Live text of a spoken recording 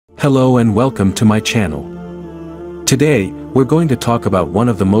Hello and welcome to my channel. Today, we're going to talk about one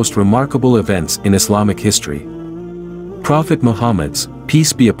of the most remarkable events in Islamic history. Prophet Muhammad's,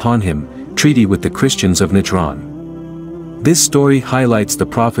 peace be upon him, treaty with the Christians of Najran. This story highlights the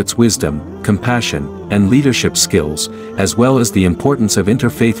Prophet's wisdom, compassion, and leadership skills, as well as the importance of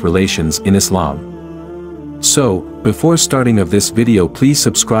interfaith relations in Islam. So, before starting of this video, please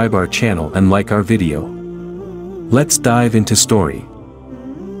subscribe our channel and like our video. Let's dive into story.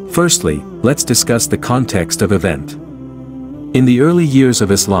 Firstly, let's discuss the context of event. In the early years of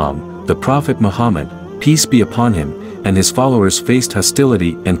Islam, the Prophet Muhammad, peace be upon him, and his followers faced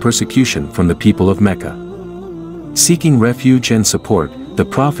hostility and persecution from the people of Mecca. Seeking refuge and support, the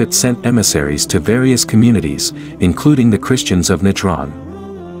Prophet sent emissaries to various communities, including the Christians of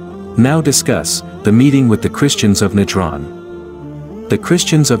Najran. Now discuss the meeting with the Christians of Najran. The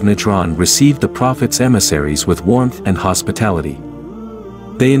Christians of Najran received the Prophet's emissaries with warmth and hospitality.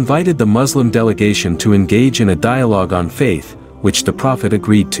 They invited the Muslim delegation to engage in a dialogue on faith, which the Prophet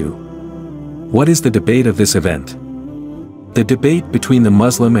agreed to. What is the debate of this event? The debate between the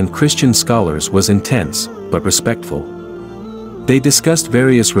Muslim and Christian scholars was intense, but respectful. They discussed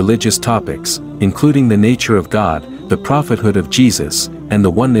various religious topics, including the nature of God, the prophethood of Jesus, and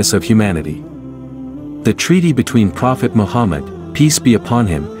the oneness of humanity. The treaty between Prophet Muhammad, peace be upon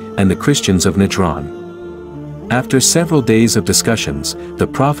him, and the Christians of Najran. After several days of discussions, the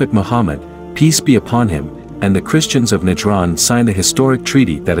Prophet Muhammad, peace be upon him, and the Christians of Najran signed a historic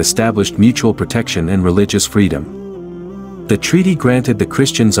treaty that established mutual protection and religious freedom. The treaty granted the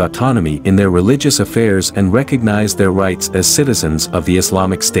Christians autonomy in their religious affairs and recognized their rights as citizens of the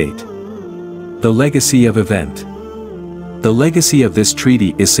Islamic State. The legacy of event. The legacy of this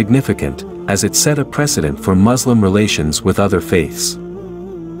treaty is significant, as it set a precedent for Muslim relations with other faiths.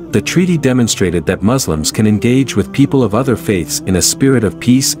 The treaty demonstrated that Muslims can engage with people of other faiths in a spirit of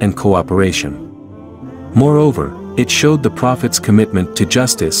peace and cooperation. Moreover, it showed the Prophet's commitment to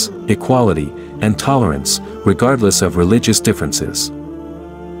justice, equality, and tolerance, regardless of religious differences.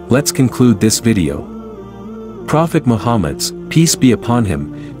 Let's conclude this video. Prophet Muhammad's, peace be upon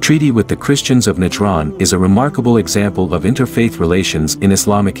him, treaty with the Christians of Najran is a remarkable example of interfaith relations in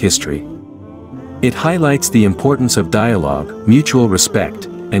Islamic history. It highlights the importance of dialogue, mutual respect,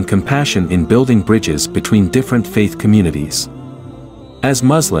 and compassion in building bridges between different faith communities. As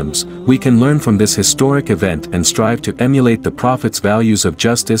Muslims, we can learn from this historic event and strive to emulate the Prophet's values of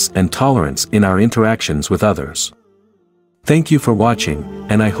justice and tolerance in our interactions with others. Thank you for watching,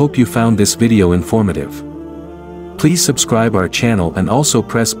 and I hope you found this video informative. Please subscribe our channel and also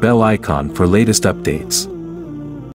press bell icon for latest updates.